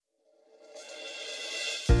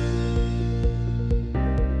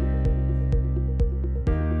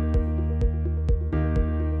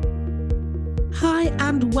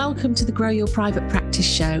and welcome to the Grow Your Private Practice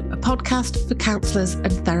Show, a podcast for counsellors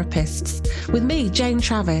and therapists. With me, Jane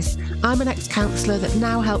Travis, I'm an ex-counsellor that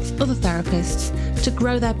now helps other therapists to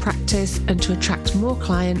grow their practice and to attract more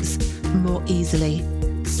clients more easily.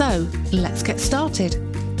 So, let's get started.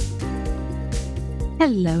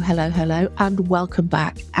 Hello, and welcome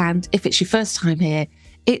back. And if it's your first time here,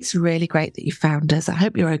 it's really great that you found us. I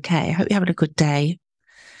hope you're okay. I hope you're having a good day.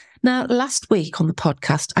 Now, last week on the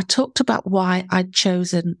podcast, I talked about why I'd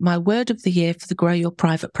chosen my word of the year for the Grow Your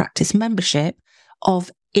Private Practice membership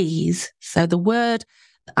of ease. So the word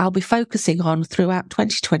that I'll be focusing on throughout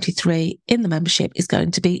 2023 in the membership is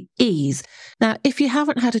going to be ease. Now, if you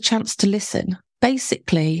haven't had a chance to listen,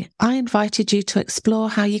 basically, I invited you to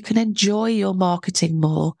explore how you can enjoy your marketing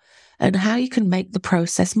more and how you can make the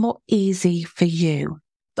process more easy for you.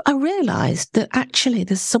 But I realised that actually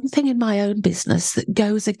there's something in my own business that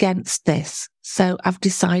goes against this. So I've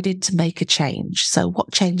decided to make a change. So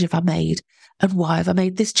what change have I made and why have I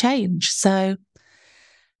made this change? So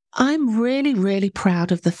I'm really, really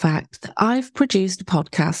proud of the fact that I've produced a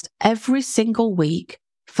podcast every single week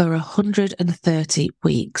for 130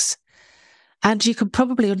 weeks. And you can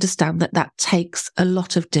probably understand that that takes a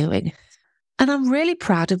lot of doing. And I'm really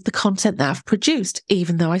proud of the content that I've produced,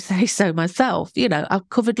 even though I say so myself. You know, I've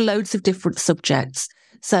covered loads of different subjects.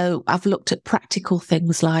 So I've looked at practical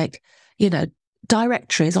things like,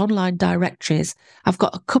 directories, online directories. I've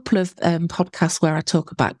got a couple of podcasts where I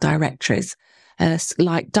talk about directories,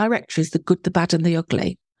 like directories, the good, the bad and the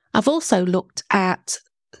ugly. I've also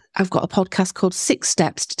I've got a podcast called 6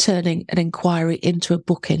 Steps to Turning an Inquiry into a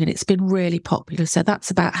Booking, and it's been really popular. So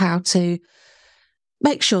that's about how to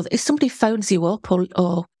make sure that if somebody phones you up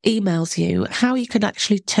or emails you, how you can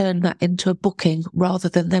actually turn that into a booking rather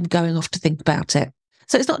than them going off to think about it.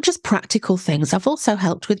 So it's not just practical things. I've also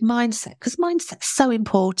helped with mindset because mindset's so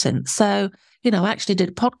important. So, I actually did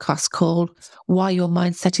a podcast called Why Your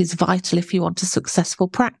Mindset is Vital If You Want a Successful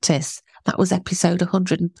Practice. That was episode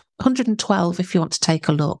 112 if you want to take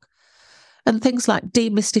a look. And things like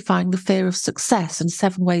demystifying the fear of success and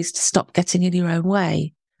 7 ways to stop getting in your own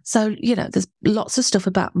way. So, there's lots of stuff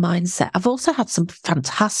about mindset. I've also had some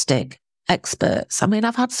fantastic experts.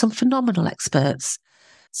 I've had some phenomenal experts.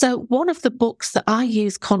 So one of the books that I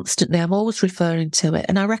use constantly, I'm always referring to it,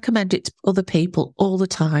 and I recommend it to other people all the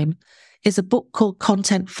time, is a book called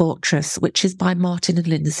Content Fortress, which is by Martin and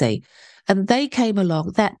Lindsay. And they came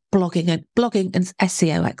along, they're blogging and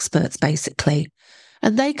SEO experts, basically.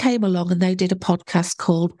 And they came along and they did a podcast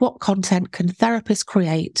called What Content Can Therapists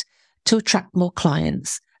Create to Attract More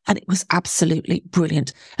Clients? And it was absolutely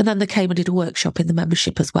brilliant. And then they came and did a workshop in the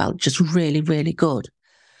membership as well, which is really, really good.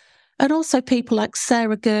 And also people like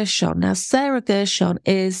Sarah Gershon. Now, Sarah Gershon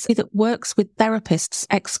is that works with therapists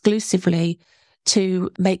exclusively to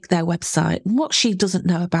make their website. And what she doesn't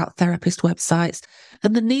know about therapist websites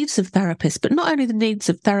and the needs of therapists, but not only the needs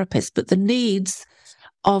of therapists, but the needs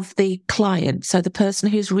of the client. So the person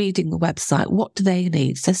who's reading the website, what do they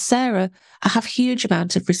need? So Sarah, I have a huge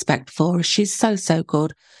amount of respect for her. She's so, so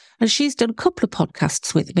good. And she's done a couple of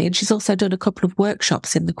podcasts with me, and she's also done a couple of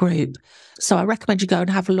workshops in the group. So I recommend you go and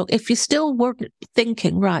have a look. If you're still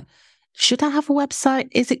thinking, right, should I have a website?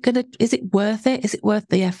 Is it worth it? Is it worth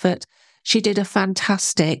the effort? She did a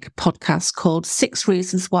fantastic podcast called 6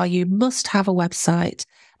 Reasons Why You Must Have a Website.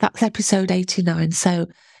 That's episode 89. So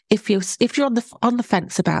if you're on the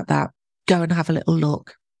fence about that, go and have a little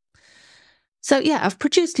look. So yeah, I've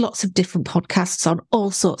produced lots of different podcasts on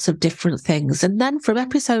all sorts of different things. And then from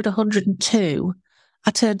episode 102,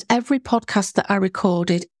 I turned every podcast that I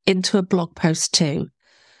recorded into a blog post too.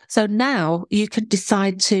 So now you can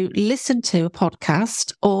decide to listen to a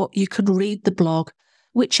podcast or you can read the blog,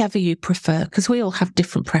 whichever you prefer, because we all have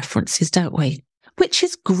different preferences, don't we? Which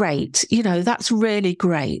is great. That's really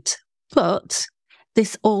great. But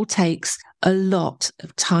this all takes a lot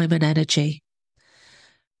of time and energy.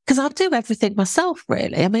 Because I do everything myself,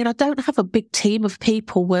 really. I don't have a big team of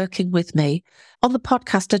people working with me. On the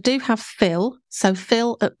podcast, I do have Phil. So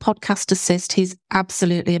Phil at Podcast Assist, he's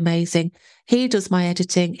absolutely amazing. He does my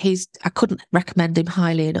editing. I couldn't recommend him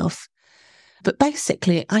highly enough. But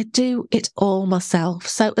basically, I do it all myself.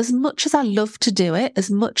 So as much as I love to do it, as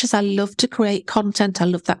much as I love to create content, I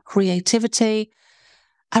love that creativity,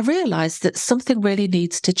 I realised that something really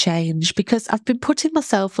needs to change because I've been putting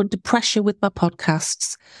myself under pressure with my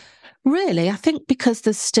podcasts. Really, I think because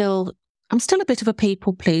I'm still a bit of a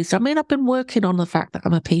people pleaser. I've been working on the fact that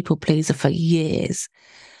I'm a people pleaser for years,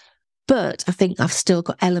 but I think I've still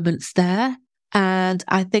got elements there. And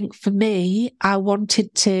I think for me, I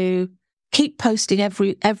wanted to keep posting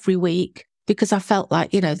every week because I felt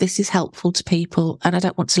like, this is helpful to people and I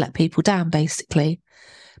don't want to let people down, basically.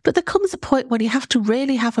 But there comes a point when you have to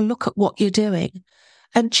really have a look at what you're doing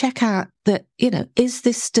and check out that, is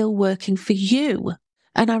this still working for you?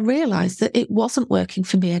 And I realized that it wasn't working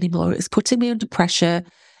for me anymore. It was putting me under pressure.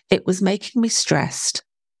 It was making me stressed.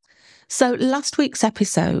 So in last week's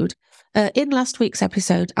episode,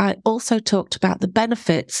 I also talked about the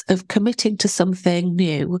benefits of committing to something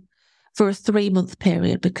new for a 3-month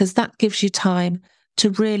period, because that gives you time to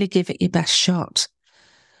really give it your best shot.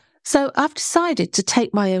 So I've decided to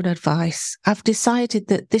take my own advice. I've decided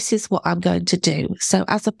that this is what I'm going to do. So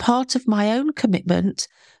as a part of my own commitment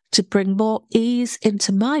to bring more ease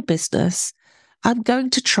into my business, I'm going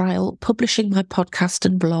to trial publishing my podcast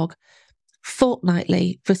and blog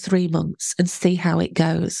fortnightly for 3 months and see how it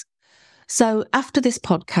goes. So after this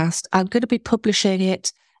podcast, I'm going to be publishing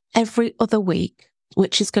it every other week,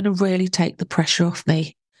 which is going to really take the pressure off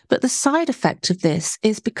me. But the side effect of this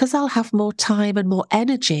is, because I'll have more time and more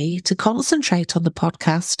energy to concentrate on the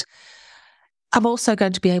podcast, I'm also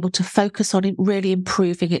going to be able to focus on it, really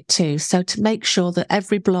improving it too. So to make sure that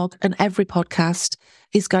every blog and every podcast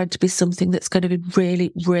is going to be something that's going to be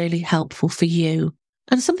really, really helpful for you.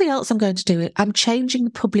 And something else I'm going to do, I'm changing the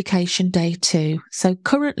publication day too. So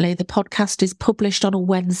currently the podcast is published on a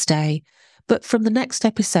Wednesday, but from the next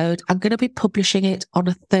episode, I'm going to be publishing it on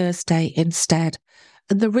a Thursday instead.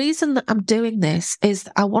 And the reason that I'm doing this is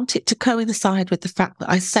that I want it to coincide with the fact that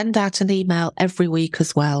I send out an email every week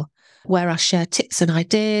as well, where I share tips and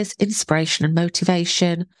ideas, inspiration and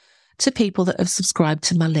motivation to people that have subscribed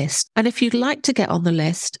to my list. And if you'd like to get on the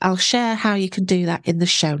list, I'll share how you can do that in the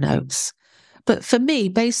show notes. But for me,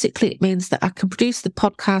 basically, it means that I can produce the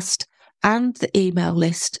podcast and the email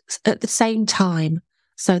list at the same time.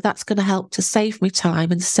 So that's going to help to save me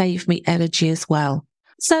time and save me energy as well.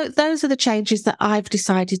 So those are the changes that I've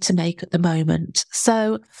decided to make at the moment.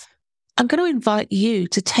 So I'm going to invite you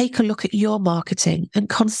to take a look at your marketing and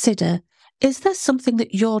consider, is there something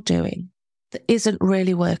that you're doing that isn't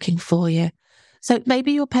really working for you? So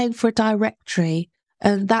maybe you're paying for a directory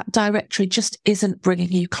and that directory just isn't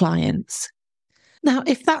bringing you clients. Now,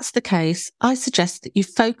 if that's the case, I suggest that you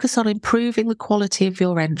focus on improving the quality of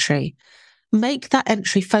your entry. Make that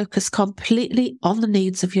entry focus completely on the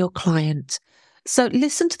needs of your client. So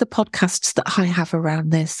listen to the podcasts that I have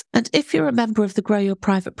around this. And if you're a member of the Grow Your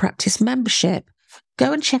Private Practice membership,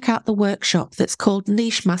 go and check out the workshop that's called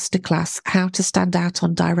Niche Masterclass, How to Stand Out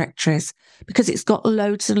on Directories, because it's got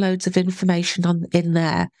loads and loads of information in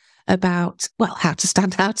there about, how to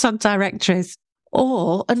stand out on directories.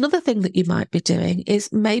 Or another thing that you might be doing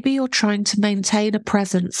is maybe you're trying to maintain a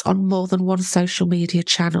presence on more than one social media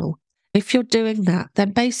channel. If you're doing that,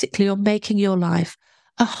 then basically you're making your life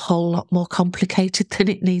a whole lot more complicated than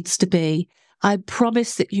it needs to be. I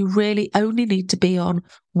promise that you really only need to be on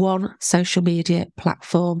one social media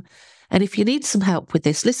platform. And if you need some help with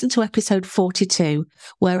this, listen to episode 42,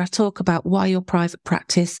 where I talk about why your private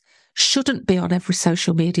practice shouldn't be on every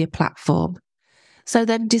social media platform. So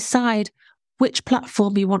then decide which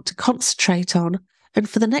platform you want to concentrate on. And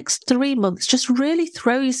for the next 3 months, just really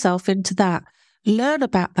throw yourself into that. Learn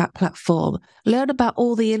about that platform, learn about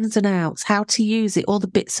all the ins and outs, how to use it, all the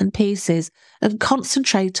bits and pieces, and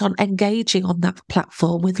concentrate on engaging on that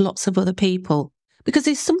platform with lots of other people. Because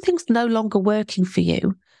if something's no longer working for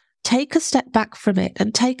you, take a step back from it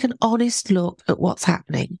and take an honest look at what's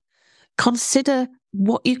happening. Consider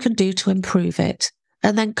what you can do to improve it,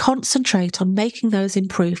 and then concentrate on making those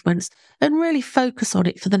improvements and really focus on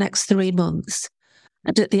it for the next 3 months.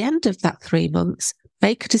 And at the end of that 3 months,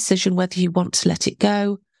 make a decision whether you want to let it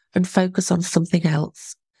go and focus on something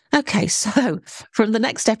else. Okay, so from the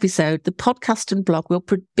next episode, the podcast and blog will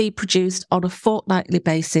be produced on a fortnightly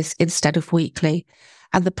basis instead of weekly,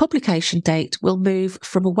 and the publication date will move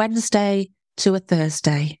from a Wednesday to a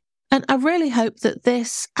Thursday. And I really hope that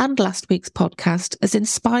this and last week's podcast has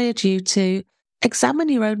inspired you to examine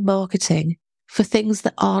your own marketing for things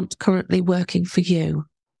that aren't currently working for you.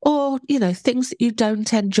 Or, things that you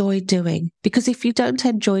don't enjoy doing. Because if you don't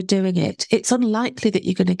enjoy doing it, it's unlikely that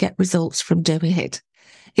you're going to get results from doing it.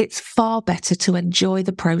 It's far better to enjoy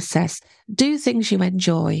the process. Do things you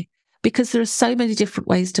enjoy, because there are so many different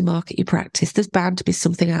ways to market your practice. There's bound to be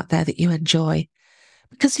something out there that you enjoy.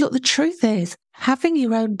 Because look, the truth is, having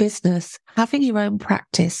your own business, having your own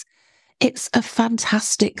practice, it's a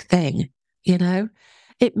fantastic thing,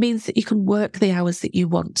 It means that you can work the hours that you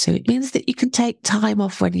want to. It means that you can take time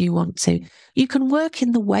off when you want to. You can work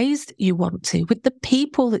in the ways that you want to, with the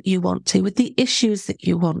people that you want to, with the issues that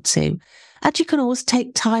you want to. And you can always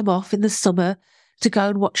take time off in the summer to go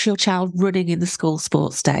and watch your child running in the school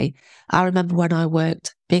sports day. I remember when I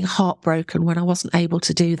worked being heartbroken when I wasn't able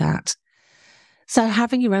to do that. So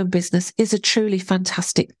having your own business is a truly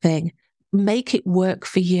fantastic thing. Make it work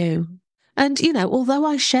for you. And, although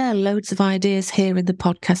I share loads of ideas here in the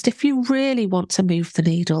podcast, if you really want to move the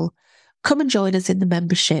needle, come and join us in the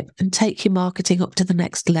membership and take your marketing up to the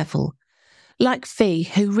next level. Like Fee,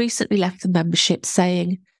 who recently left the membership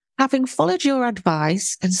saying, having followed your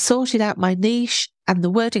advice and sorted out my niche and the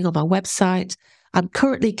wording on my website, I'm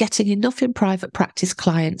currently getting enough in private practice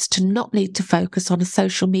clients to not need to focus on a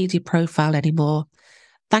social media profile anymore.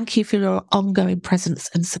 Thank you for your ongoing presence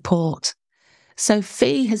and support. So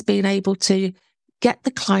Fee has been able to get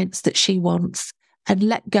the clients that she wants and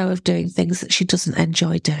let go of doing things that she doesn't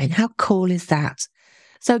enjoy doing. How cool is that?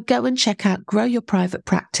 So go and check out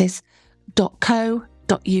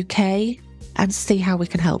growyourprivatepractice.co.uk and see how we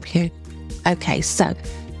can help you. Okay, so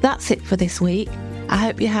that's it for this week. I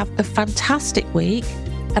hope you have a fantastic week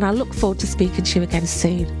and I look forward to speaking to you again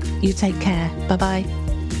soon. You take care. Bye-bye.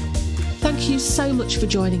 Thank you so much for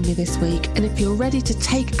joining me this week. And if you're ready to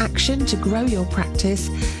take action to grow your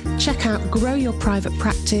practice, check out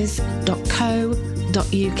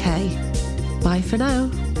growyourprivatepractice.co.uk. Bye for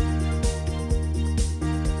now.